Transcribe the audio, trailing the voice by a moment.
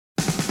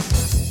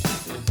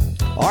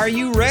Are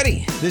you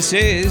ready? This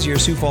is your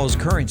Sioux Falls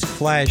Currents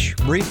Flash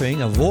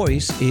Briefing. A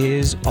voice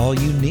is all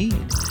you need.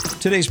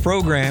 Today's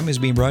program is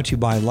being brought to you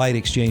by Light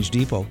Exchange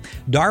Depot.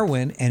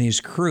 Darwin and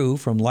his crew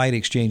from Light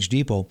Exchange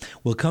Depot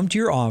will come to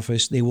your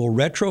office. They will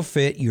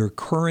retrofit your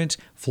current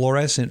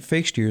fluorescent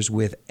fixtures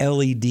with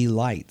LED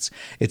lights.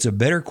 It's a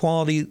better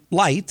quality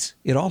light.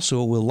 It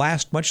also will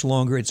last much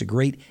longer. It's a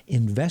great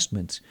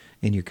investment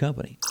in your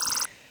company.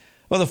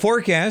 Well, the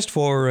forecast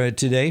for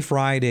today,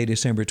 Friday,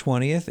 December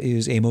 20th,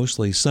 is a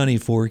mostly sunny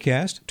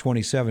forecast,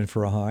 27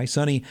 for a high,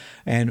 sunny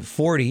and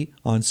 40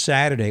 on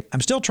Saturday. I'm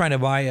still trying to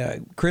buy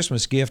a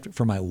Christmas gift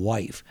for my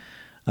wife.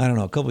 I don't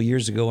know, a couple of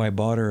years ago I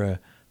bought her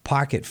a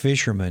pocket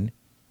fisherman.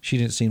 She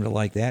didn't seem to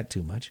like that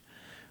too much.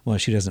 Well,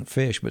 she doesn't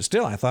fish, but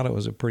still I thought it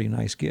was a pretty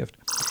nice gift.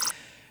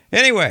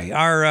 Anyway,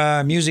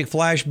 our music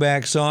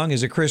flashback song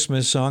is a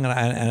Christmas song,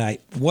 and I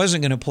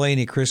wasn't going to play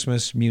any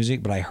Christmas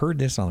music, but I heard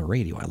this on the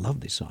radio. I love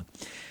this song.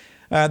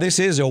 This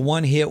is a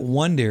one-hit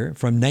wonder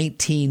from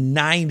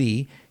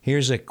 1990.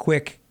 Here's a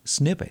quick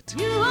snippet.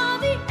 You are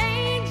the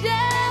angel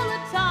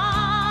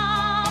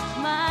atop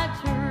my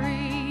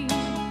tree.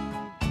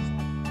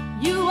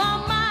 You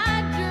are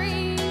my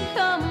dream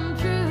come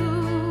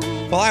true.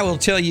 Well, I will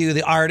tell you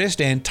the artist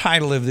and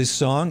title of this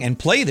song and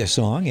play this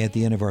song at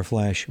the end of our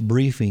flash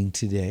briefing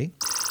today.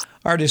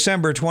 Our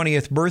December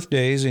 20th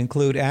birthdays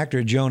include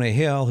actor Jonah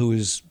Hill, who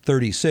is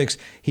 36.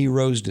 He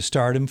rose to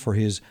stardom for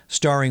his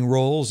starring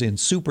roles in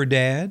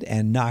Superdad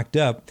and Knocked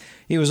Up.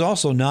 He was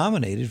also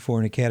nominated for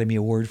an Academy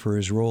Award for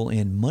his role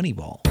in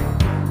Moneyball.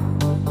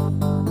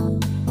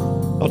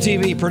 Well,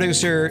 TV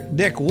producer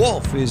Dick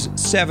Wolf is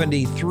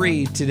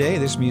 73 today.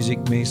 This music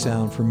may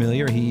sound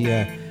familiar. He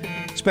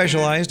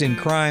specialized in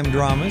crime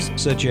dramas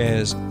such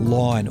as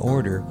Law and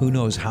Order. Who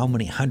knows how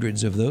many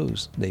hundreds of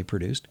those they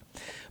produced.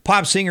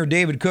 Pop singer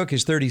David Cook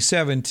is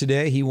 37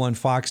 today. He won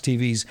Fox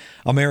TV's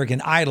American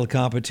Idol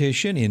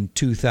competition in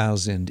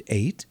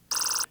 2008.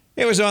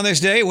 It was on this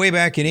day, way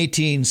back in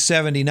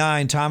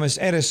 1879, Thomas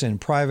Edison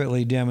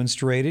privately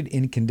demonstrated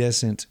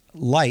incandescent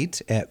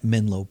light at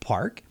Menlo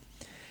Park.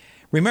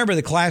 Remember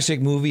the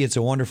classic movie It's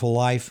a Wonderful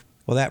Life?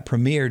 Well, that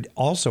premiered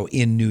also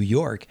in New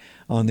York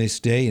on this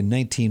day in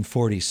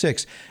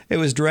 1946. It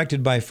was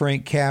directed by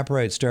Frank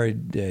Capra. It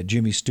starred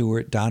Jimmy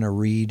Stewart, Donna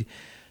Reed.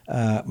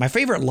 My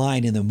favorite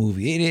line in the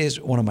movie, it is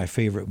one of my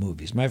favorite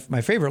movies. My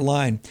favorite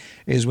line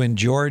is when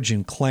George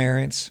and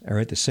Clarence are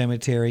at the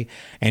cemetery,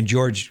 and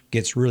George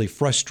gets really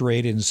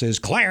frustrated and says,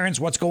 "Clarence,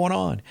 what's going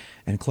on?"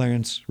 And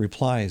Clarence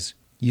replies,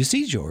 "You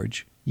see,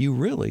 George, you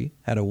really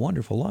had a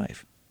wonderful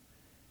life."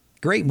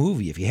 Great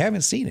movie. If you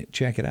haven't seen it,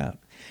 check it out.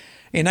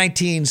 In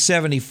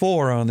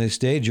 1974, on this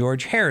day,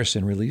 George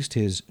Harrison released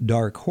his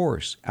Dark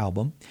Horse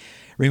album.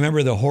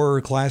 Remember the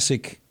horror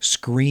classic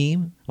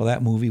Scream? Well,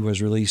 that movie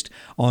was released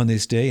on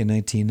this day in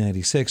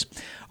 1996.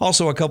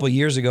 Also, a couple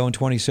years ago in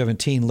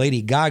 2017,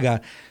 Lady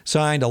Gaga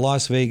signed a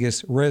Las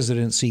Vegas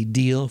residency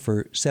deal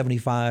for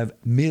 $75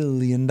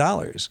 million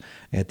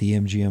at the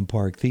MGM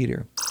Park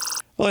Theater.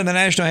 Well, in the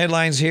national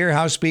headlines here,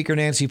 House Speaker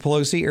Nancy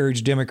Pelosi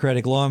urged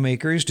Democratic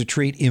lawmakers to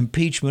treat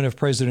impeachment of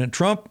President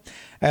Trump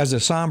as a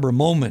somber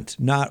moment,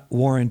 not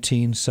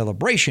warranting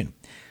celebration.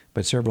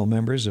 But several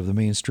members of the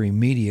mainstream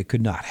media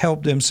could not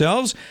help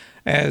themselves,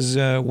 as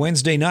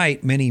Wednesday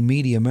night, many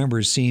media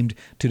members seemed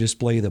to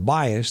display the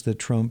bias that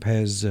Trump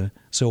has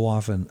so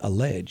often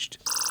alleged.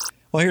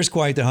 Well, here's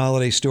quite the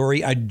holiday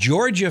story. A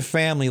Georgia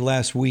family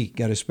last week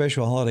got a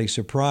special holiday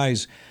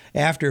surprise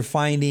after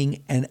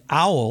finding an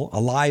owl, a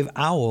live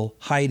owl,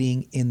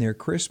 hiding in their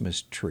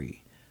Christmas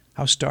tree.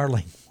 How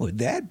startling would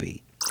that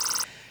be?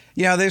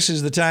 Yeah, this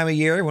is the time of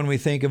year when we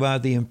think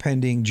about the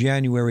impending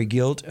January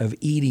guilt of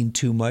eating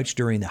too much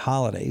during the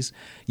holidays.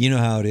 You know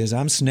how it is.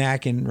 I'm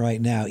snacking right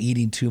now,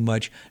 eating too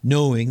much,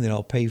 knowing that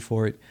I'll pay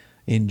for it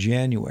in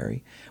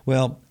January.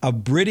 Well, a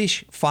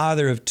British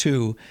father of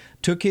two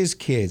took his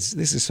kids,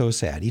 this is so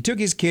sad, he took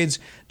his kids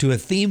to a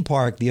theme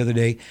park the other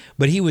day,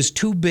 but he was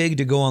too big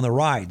to go on the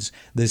rides.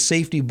 The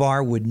safety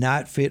bar would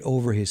not fit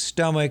over his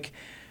stomach.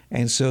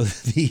 And so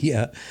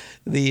the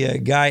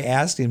guy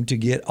asked him to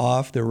get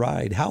off the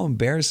ride. How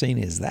embarrassing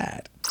is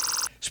that?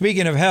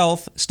 Speaking of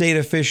health, state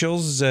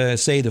officials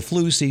say the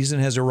flu season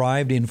has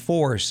arrived in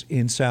force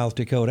in South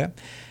Dakota.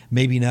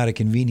 Maybe not a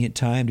convenient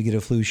time to get a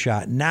flu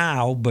shot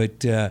now,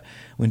 but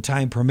when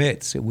time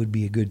permits, it would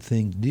be a good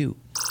thing to do.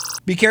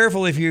 Be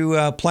careful if you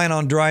plan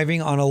on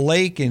driving on a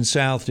lake in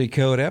South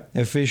Dakota.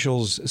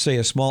 Officials say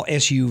a small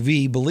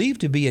SUV believed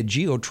to be a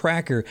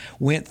geo-tracker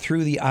went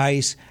through the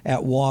ice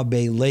at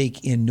Waubay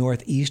Lake in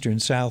northeastern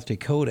South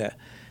Dakota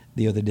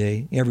the other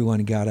day.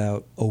 Everyone got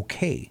out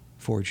okay,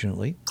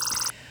 fortunately.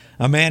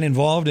 A man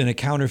involved in a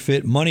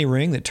counterfeit money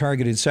ring that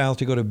targeted South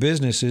Dakota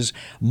businesses,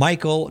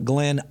 Michael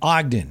Glenn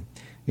Ogden,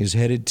 is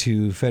headed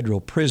to federal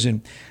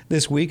prison.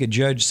 This week, a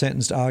judge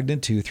sentenced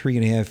Ogden to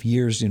 3.5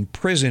 years in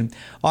prison.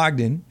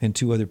 Ogden and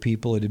two other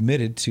people had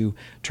admitted to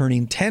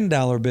turning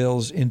 $10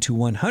 bills into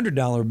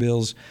 $100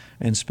 bills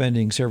and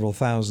spending several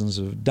thousands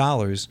of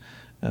dollars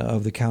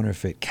of the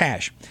counterfeit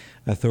cash.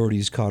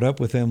 Authorities caught up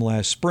with them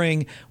last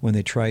spring when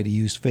they tried to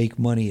use fake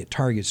money at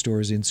Target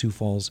stores in Sioux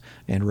Falls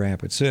and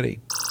Rapid City.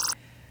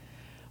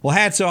 Well,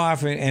 hats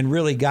off, and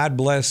really God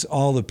bless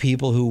all the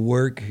people who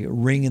work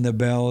ringing the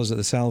bells at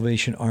the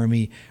Salvation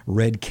Army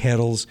Red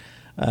Kettles.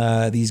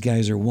 These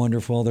guys are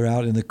wonderful. They're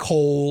out in the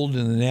cold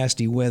and the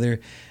nasty weather,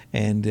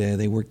 and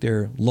they work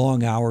their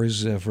long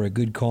hours for a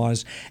good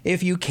cause.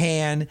 If you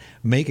can,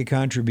 make a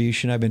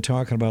contribution. I've been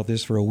talking about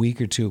this for a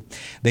week or two.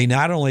 They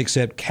not only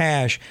accept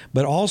cash,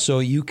 but also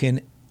you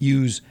can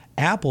use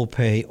Apple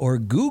Pay or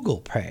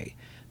Google Pay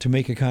to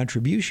make a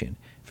contribution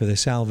for the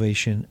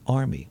Salvation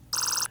Army.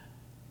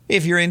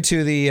 If you're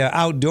into the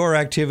outdoor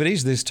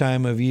activities this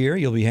time of year,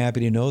 you'll be happy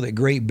to know that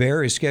Great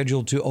Bear is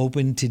scheduled to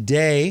open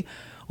today.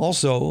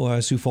 Also,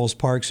 Sioux Falls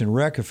Parks and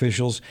Rec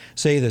officials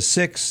say the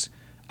 6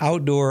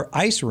 outdoor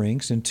ice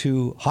rinks and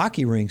 2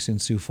 hockey rinks in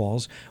Sioux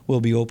Falls will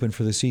be open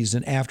for the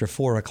season after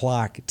 4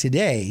 o'clock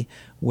today,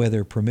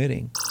 weather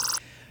permitting.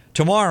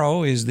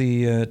 Tomorrow is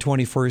the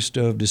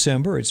 21st of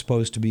December. It's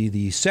supposed to be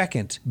the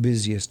second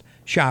busiest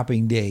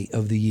shopping day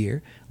of the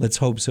year. Let's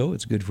hope so.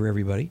 It's good for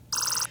everybody.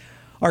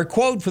 Our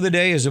quote for the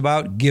day is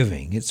about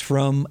giving. It's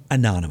from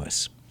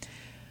Anonymous.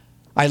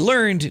 I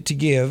learned to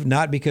give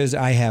not because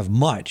I have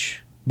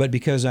much, but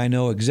because I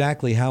know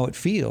exactly how it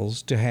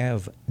feels to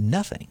have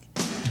nothing.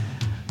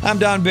 I'm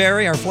Don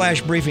Barry. Our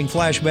Flash Briefing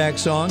flashback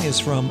song is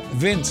from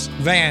Vince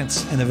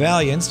Vance and the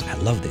Valiants. I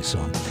love this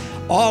song.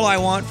 All I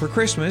Want for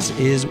Christmas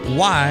is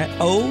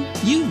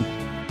Y-O-U.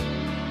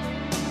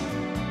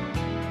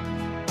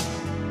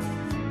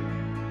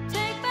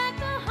 Take back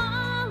the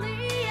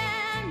holly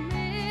and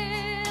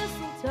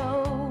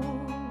mistletoe,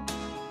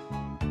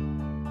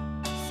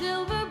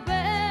 silver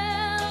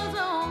bells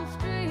on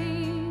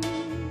strings.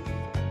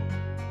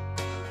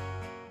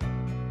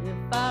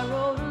 If I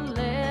wrote a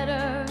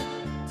letter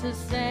to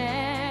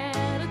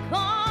Santa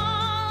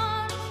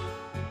Claus,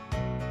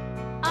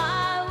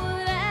 I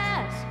would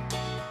ask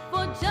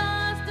for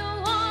just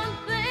one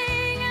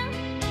thing.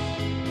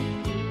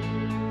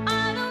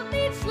 I don't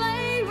need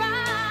sleigh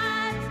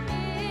rides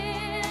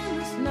in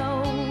the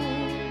snow.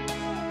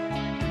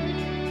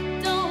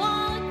 Don't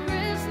want a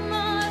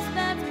Christmas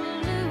that's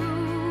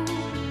blue.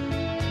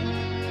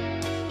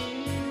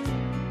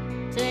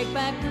 Take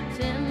back the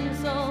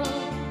tinsel,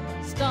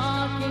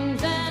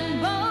 stockings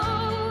and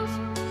bows,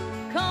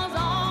 'cause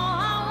all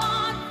I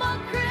want for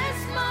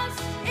Christmas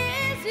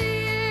is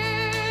you.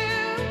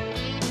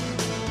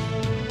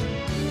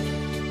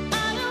 I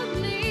don't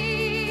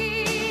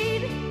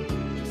need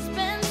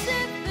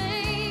expensive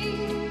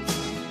things,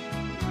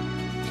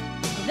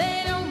 they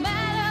don't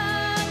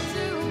matter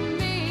to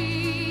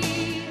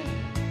me.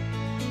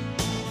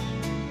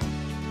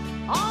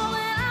 All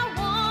that I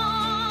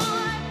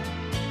want,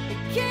 it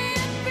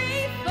can't be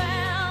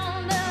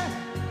found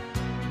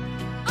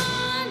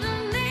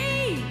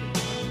underneath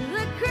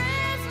the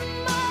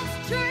Christmas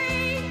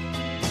tree.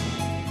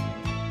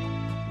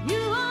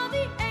 You are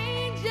the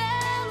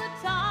angel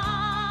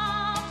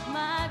atop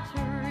my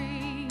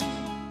tree.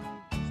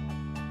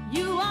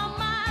 You are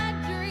my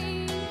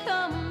dream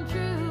come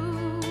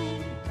true.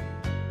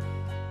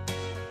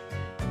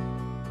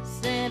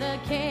 Santa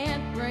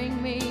can't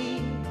bring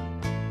me